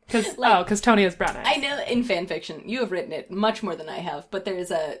because Tony has brown eyes. I know in fan fiction you have written it much more than I have, but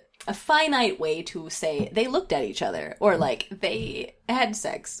there's a finite way to say they looked at each other or they had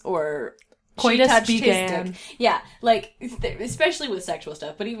sex or coitus touched began. His dick. Yeah, especially with sexual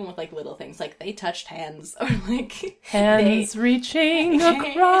stuff, but even with little things they touched hands or hands reaching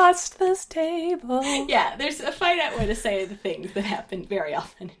across this table. Yeah, there's a finite way to say the things that happen very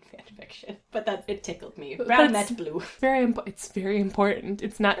often in fan fiction, but it tickled me. Brown met blue. It's very important.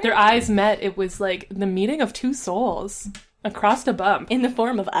 It's not their eyes met. It was the meeting of two souls across a bump in the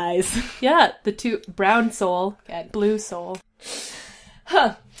form of eyes. Yeah, the two brown soul, blue soul.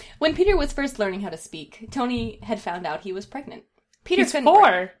 Huh. When Peter was first learning how to speak, Tony had found out he was pregnant. He's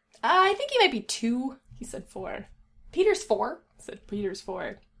 4. I think he might be 2. He said 4. Peter's 4? Said Peter's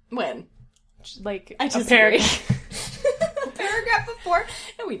 4. When? Like, I a just paragraph. a paragraph before?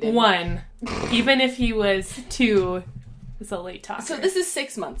 No, we didn't. 1. Even if he was 2, it's a late talker. So this is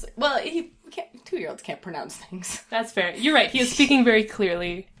 6 months. Well, 2-year-olds can't pronounce things. That's fair. You're right. He is speaking very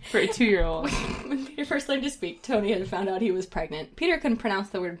clearly for a 2-year-old. When Peter first learned to speak, Tony had found out he was pregnant. Peter couldn't pronounce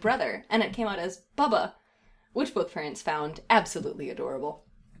the word brother, and it came out as Bubba, which both parents found absolutely adorable.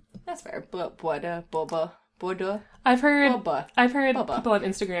 That's fair. Boda, Boba, Boda. I've heard Bubba. people on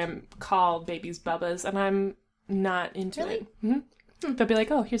Instagram call babies Bubbas, and I'm not into Really? it. Mm-hmm. They'll be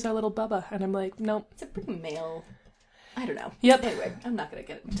like, "Oh, here's our little Bubba," and I'm like, "Nope." It's a pretty male. I don't know. Yep. Anyway, I'm not gonna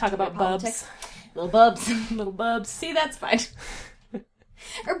get Talk about politics. bubs. Little bubs. Little bubs. See, that's fine.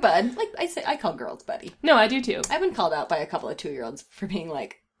 Or bud. Like I call girls buddy. No, I do too. I've been called out by a couple of 2-year-olds for being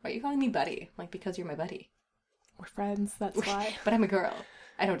like, "Why are you calling me buddy?" I'm like, because you're my buddy. We're friends. That's why. But I'm a girl.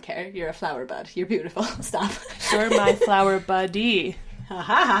 I don't care. You're a flower bud. You're beautiful. Stop. You're my flower buddy. Ha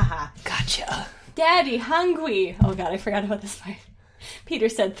ha ha ha. Gotcha. Daddy, hungry. Oh god, I forgot about this part. Peter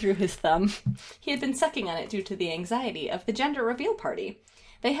said through his thumb. He had been sucking on it due to the anxiety of the gender reveal party.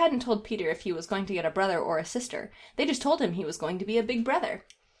 They hadn't told Peter if he was going to get a brother or a sister. They just told him he was going to be a big brother.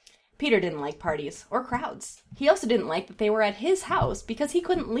 Peter didn't like parties or crowds. He also didn't like that they were at his house because he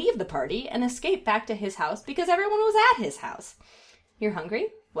couldn't leave the party and escape back to his house because everyone was at his house. You're hungry?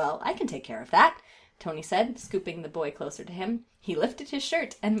 Well, I can take care of that, Tony said, scooping the boy closer to him. He lifted his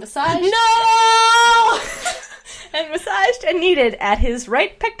shirt and massaged... No! and massaged and kneaded at his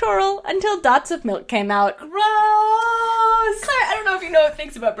right pectoral until dots of milk came out. Gross! Claire, I don't know if you know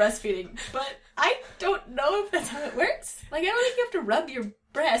things about breastfeeding, but I don't know if that's how it works. Like, I don't think you have to rub your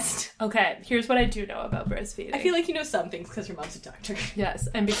breast. Okay, here's what I do know about breastfeeding. I feel like you know some things because your mom's a doctor. Yes,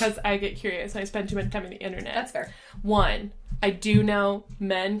 and because I get curious and I spend too much time on the internet. That's fair. 1, I do know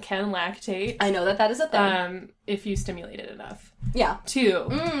men can lactate. I know that is a thing. If you stimulate it enough. Yeah.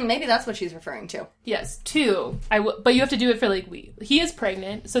 2. Maybe that's what she's referring to. Yes, 2. But you have to do it for like weeks. He is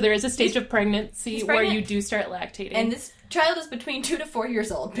pregnant, so there is a stage of pregnancy where you do start lactating. And this child is between 2 to 4 years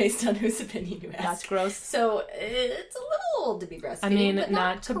old, based on whose opinion you ask. That's gross. So it's a little old to be breastfeeding. I mean, but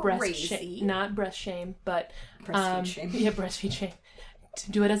not to crazy. not breast shame, but Breastfeed shame. Yeah, breastfeed shame.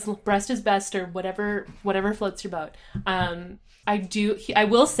 To do it as breast is best, or whatever floats your boat. I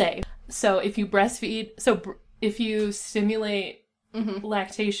will say, so if you breastfeed, if you stimulate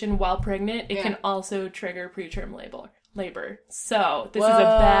lactation while pregnant, it can also trigger preterm labor. So this is a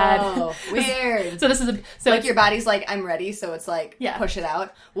bad weird. So this is like your body's like, I'm ready, so it's like, yeah, push it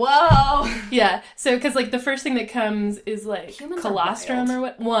out. Whoa. Yeah. So because like the first thing that comes is like Humans colostrum or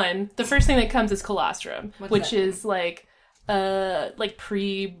what? The first thing that comes is colostrum, which is like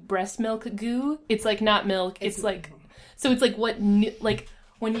pre-breast milk goo. It's like not milk. It's like, so it's like like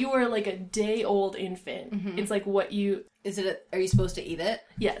when you were like a day-old infant, it's like what you... Are you supposed to eat it?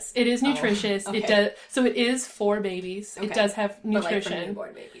 Yes, it is nutritious. Okay. It does. So it is for babies. Okay. It does have nutrition. But like for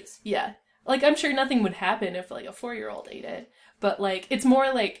newborn babies. Yeah. Like I'm sure nothing would happen if like a 4-year-old ate it. But like it's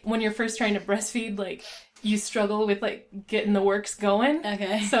more like when you're first trying to breastfeed, like you struggle with like getting the works going.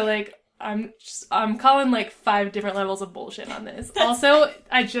 Okay. So like I'm calling like 5 different levels of bullshit on this. Also,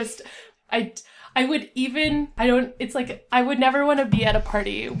 I would never want to be at a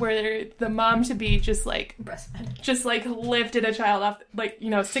party where the mom to be just like breastfed, just like lifted a child off, like,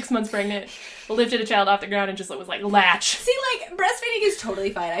 6 months pregnant, lifted a child off the ground and just was like latch. See, like breastfeeding is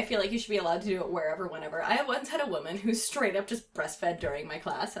totally fine. I feel like you should be allowed to do it wherever, whenever. I once had a woman who straight up just breastfed during my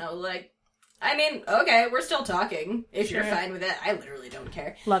class, and I was like, I mean, okay, we're still talking. If you're fine with it, I literally don't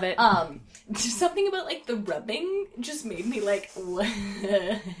care. Love it. Just something about like the rubbing just made me like.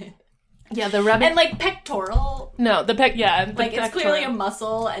 Yeah, the rubbing. And, like, pectoral. No, the yeah. Like, it's clearly a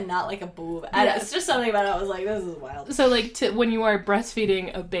muscle and not, like, a boob. Yes. It's just something about it. I was like, this is wild. So, like, when you are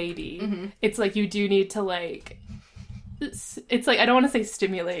breastfeeding a baby, it's like you do need to, like... It's like, I don't want to say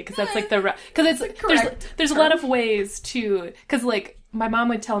stimulate, because that's, like, because there's a lot of ways to... Because, like, my mom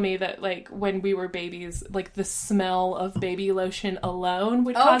would tell me that, like, when we were babies, like, the smell of baby lotion alone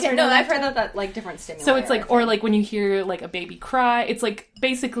would cause her to... I've heard that, like, different stimuli. So it's, like, or, like, when you hear, like, a baby cry, it's, like,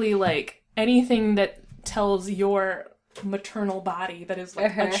 basically, like... anything that tells your maternal body that is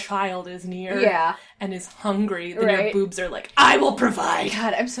like a child is near and is hungry, then your boobs are like, I will provide.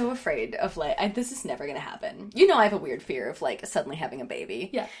 God, I'm so afraid of like, this is never gonna happen. I have a weird fear of like suddenly having a baby.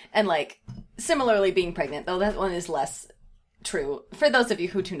 Yeah. And like, similarly being pregnant, though that one is less true. For those of you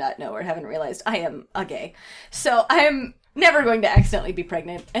who do not know or haven't realized, I am a gay. So I am never going to accidentally be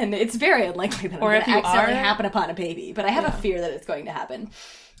pregnant, and it's very unlikely that I'm going to accidentally happen upon a baby, but I have a fear that it's going to happen.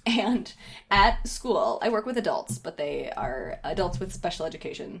 And at school, I work with adults, but they are adults with special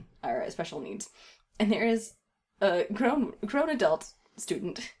education or special needs. and there is a grown adult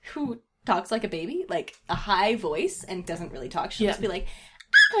student who talks like a baby, like a high voice, and doesn't really talk. She'll just be like,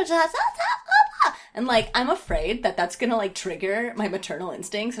 and like, I'm afraid that that's gonna like trigger my maternal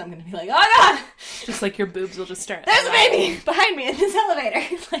instincts, and I'm gonna be like, oh god, just like your boobs will just start. There's a baby behind me in this elevator.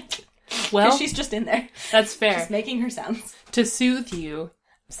 Like, well, she's just in there. That's fair. Just making her sounds to soothe you.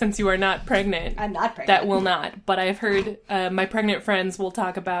 Since you are not pregnant. I'm not pregnant. That will not. But I've heard my pregnant friends will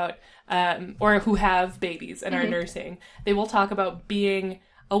talk about, or who have babies and are nursing, they will talk about being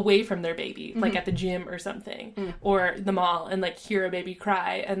away from their baby, like at the gym or something, or the mall, and like hear a baby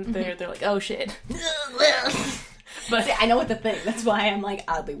cry, and they're like, oh shit. But see, I know what the thing. That's why I'm like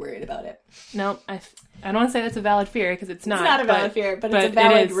oddly worried about it. No, I don't want to say that's a valid fear because it's not. It's not a valid fear, but it's a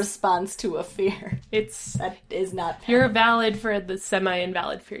valid response to a fear. That is not valid. You're valid for the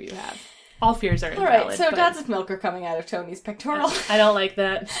semi-invalid fear you have. All fears are invalid. All right, so dots of milk are coming out of Tony's pectoral. I don't like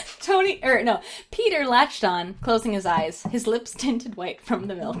that. Peter latched on, closing his eyes, his lips tinted white from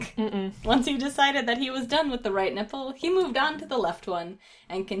the milk. Once he decided that he was done with the right nipple, he moved on to the left one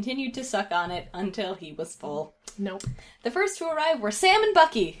and continued to suck on it until he was full. Nope. The first to arrive were Sam and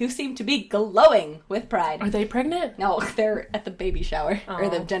Bucky, who seemed to be glowing with pride. Are they pregnant? No, they're at the baby shower, or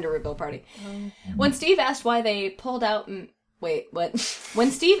the gender reveal party. When Steve asked why they pulled out... Wait, what?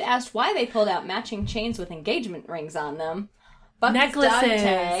 When Steve asked why they pulled out matching chains with engagement rings on them, Bucky's dog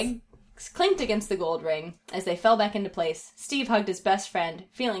tag clinked against the gold ring. As they fell back into place, Steve hugged his best friend,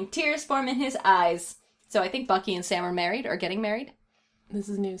 feeling tears form in his eyes. So I think Bucky and Sam are married, or getting married. This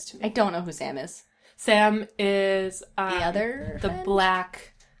is news to me. I don't know who Sam is. Sam is the other the friend?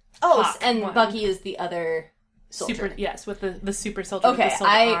 Black. And one. Bucky is the other soldier. Yes, with the super soldier. Okay, with the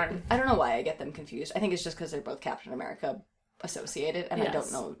silver arm. I don't know why I get them confused. I think it's just because they're both Captain America associated, and I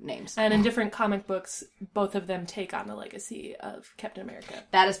don't know names. And in different comic books, both of them take on the legacy of Captain America.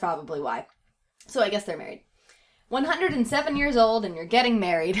 That is probably why. So I guess they're married. 107 years old, and you're getting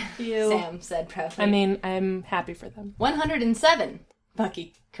married, Sam said proudly. I mean, I'm happy for them. 107,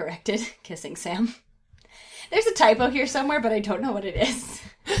 Bucky corrected, kissing Sam. There's a typo here somewhere, but I don't know what it is.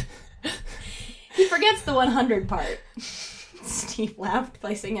 He forgets the 100 part. Steve laughed,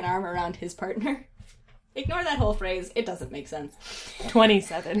 placing an arm around his partner. Ignore that whole phrase. It doesn't make sense.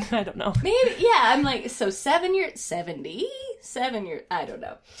 27. I don't know. Maybe, yeah, I'm like, so 7 years, 70? 7 years, I don't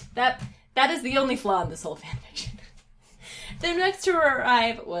know. That is the only flaw in this whole fanfiction. The next to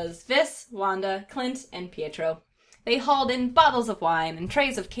arrive was Vis, Wanda, Clint, and Pietro. They hauled in bottles of wine and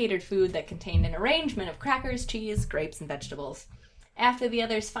trays of catered food that contained an arrangement of crackers, cheese, grapes, and vegetables. After the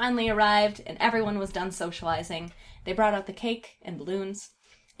others finally arrived and everyone was done socializing, they brought out the cake and balloons.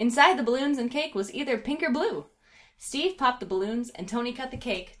 Inside the balloons and cake was either pink or blue. Steve popped the balloons and Tony cut the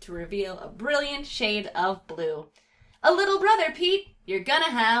cake to reveal a brilliant shade of blue. A little brother, Pete. You're gonna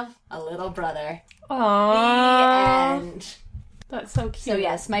have a little brother. Aww. The end. That's so cute. So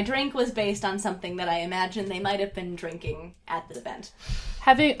yes, my drink was based on something that I imagine they might have been drinking at the event.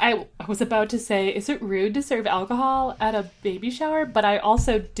 I was about to say, is it rude to serve alcohol at a baby shower? But I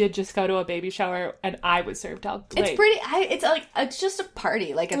also did just go to a baby shower and I was served alcohol. It's just a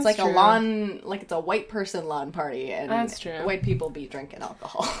party. Like, it's That's like true. a lawn, like it's a white person lawn party. And That's true. White people be drinking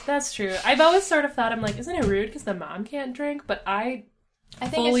alcohol. That's true. I've always sort of thought, I'm like, isn't it rude because the mom can't drink? But I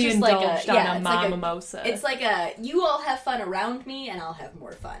think fully it's just indulged on a mom mimosa. It's like you all have fun around me and I'll have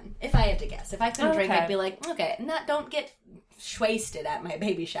more fun. If I had to guess. If I couldn't drink, I'd be like, okay, don't get wasted at my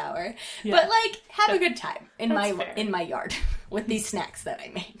baby shower. Yeah. But like, have a good time in my yard with these snacks that I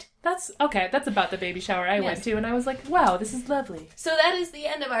made. That's okay. That's about the baby shower I went to, and I was like, wow, this is lovely. So that is the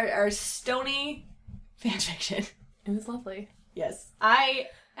end of our stony fanfiction. It was lovely. Yes. I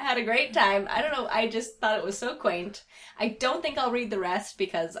had a great time. I don't know, I just thought it was so quaint. I don't think I'll read the rest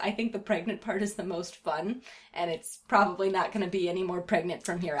because I think the pregnant part is the most fun, and it's probably not going to be any more pregnant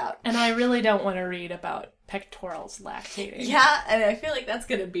from here out. And I really don't want to read about pectorals lactating. Yeah, and I feel like that's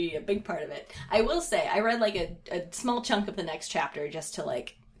going to be a big part of it. I will say, I read like a small chunk of the next chapter just to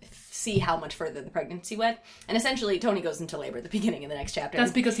like see how much further the pregnancy went. And essentially, Tony goes into labor at the beginning of the next chapter.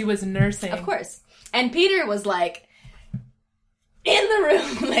 That's because he was nursing. Of course. And Peter was like in the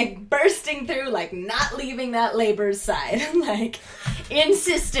room, like bursting through, like not leaving that labor's side, like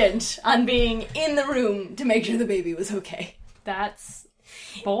insistent on being in the room to make sure the baby was okay. That's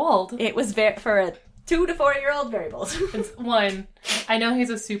bold. It was for a 2 to 4 year old, very bold. It's one, I know he's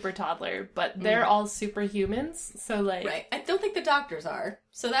a super toddler, but they're all superhumans, so like... Right. I don't think the doctors are,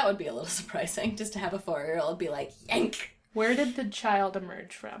 so that would be a little surprising, just to have a 4-year-old be like, yank! Where did the child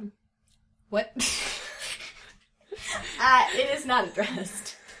emerge from? What? It is not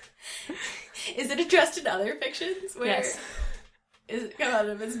addressed. Is it addressed in other fictions? Yes. Is it come out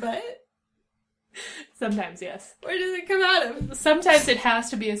of his butt? Sometimes, yes. Where does it come out of? Sometimes it has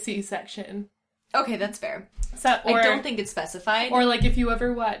to be a C-section. Okay, that's fair. So, or, I don't think it's specified. Or like if you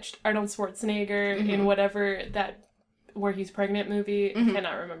ever watched Arnold Schwarzenegger in whatever that where he's pregnant movie, I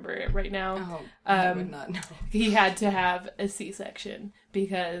cannot remember it right now. Oh, I would not know. He had to have a C-section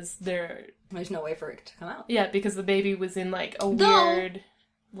because there's no way for it to come out. Yeah, because the baby was in like a weird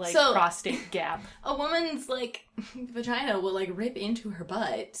prostate gap. A woman's like vagina will like rip into her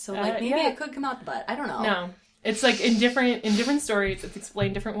butt, so like maybe it could come out the butt. I don't know. No, it's like in different stories. It's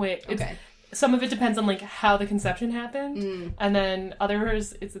explained different ways. Okay. Some of it depends on like how the conception happened, and then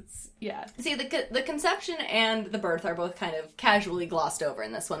others it's yeah. See, the conception and the birth are both kind of casually glossed over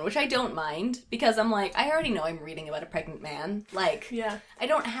in this one, which I don't mind because I'm like I already know I'm reading about a pregnant man. Like, yeah, I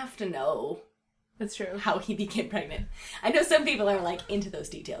don't have to know. That's true. How he became pregnant. I know some people are like into those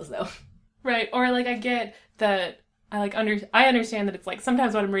details though. Right, or like I get that. I understand that it's like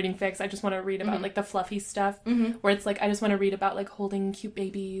sometimes when I'm reading fics, I just want to read about like the fluffy stuff, where it's like I just want to read about like holding cute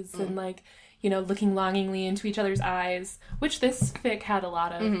babies and like, you know, looking longingly into each other's eyes, which this fic had a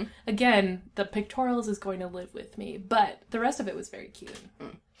lot of. Again, the pictorials is going to live with me, but the rest of it was very cute.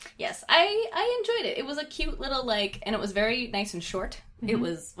 Yes, I enjoyed it. It was a cute little like, and it was very nice and short. It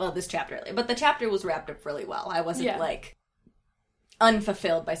was, well, this chapter, but the chapter was wrapped up really well. I wasn't like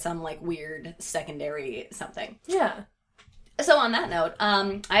unfulfilled by some like weird secondary something. Yeah. So on that note,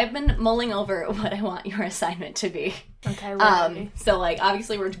 I've been mulling over what I want your assignment to be. Okay. So like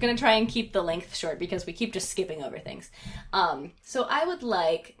obviously we're gonna try and keep the length short because we keep just skipping over things. So I would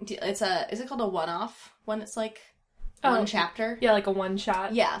like is it called a one-off when it's like one chapter? Yeah, like a one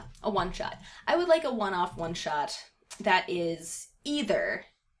shot. Yeah, a one shot. I would like a one-off one shot that is either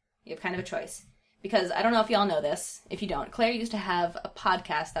you have kind of a choice. Because I don't know if y'all know this. If you don't, Claire used to have a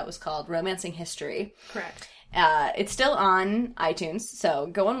podcast that was called Romancing History. Correct. It's still on iTunes, so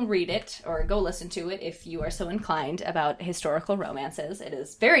go and read it, or go listen to it if you are so inclined about historical romances. It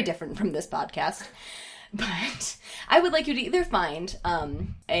is very different from this podcast. But I would like you to either find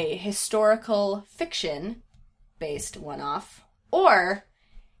a historical fiction-based one-off, or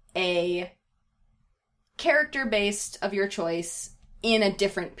a character-based of your choice in a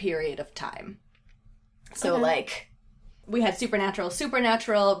different period of time. So, like, we had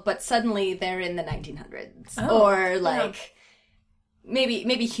supernatural, but suddenly they're in the 1900s. Or, like,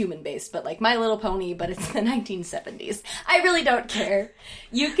 maybe human-based, but, like, My Little Pony, but it's the 1970s. I really don't care.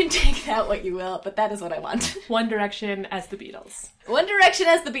 You can take that what you will, but that is what I want. One Direction as the Beatles. One Direction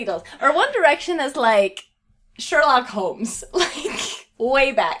as the Beatles. Or One Direction as, like, Sherlock Holmes. Like,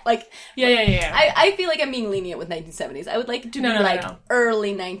 way back. Like, yeah. I feel like I'm being lenient with 1970s. I would like it to be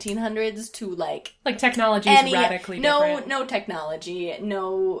early 1900s to like technology is radically different. No technology,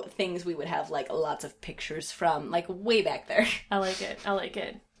 no things we would have like lots of pictures from, like way back there. I like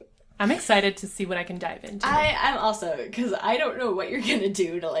it. I'm excited to see what I can dive into. I'm also, because I don't know what you're gonna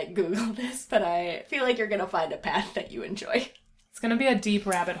do to like Google this, but I feel like you're gonna find a path that you enjoy. It's going to be a deep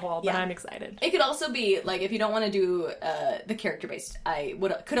rabbit hole, but I'm excited. It could also be, like, if you don't want to do the character-based, I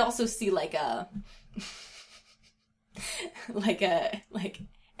could also see, like, like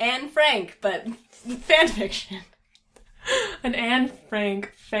Anne Frank, but fan fiction. An Anne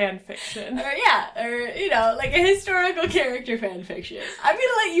Frank fan fiction. Or, you know, like a historical character fan fiction. I'm going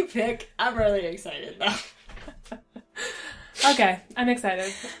to let you pick. I'm really excited, though. Okay, I'm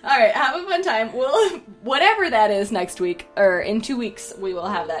excited. Alright, have a fun time. Whatever that is next week, or in 2 weeks, we will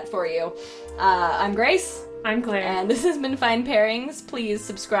have that for you. I'm Grace. I'm Claire. And this has been Fine Pairings. Please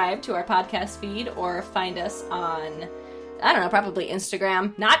subscribe to our podcast feed, or find us on, I don't know, probably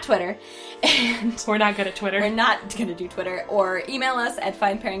Instagram, not Twitter. And we're not good at Twitter. We're not going to do Twitter. Or email us at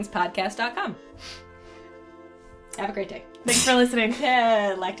finepairingspodcast.com. Have a great day. Thanks for listening.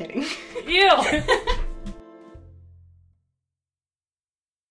 Lactating. Ew.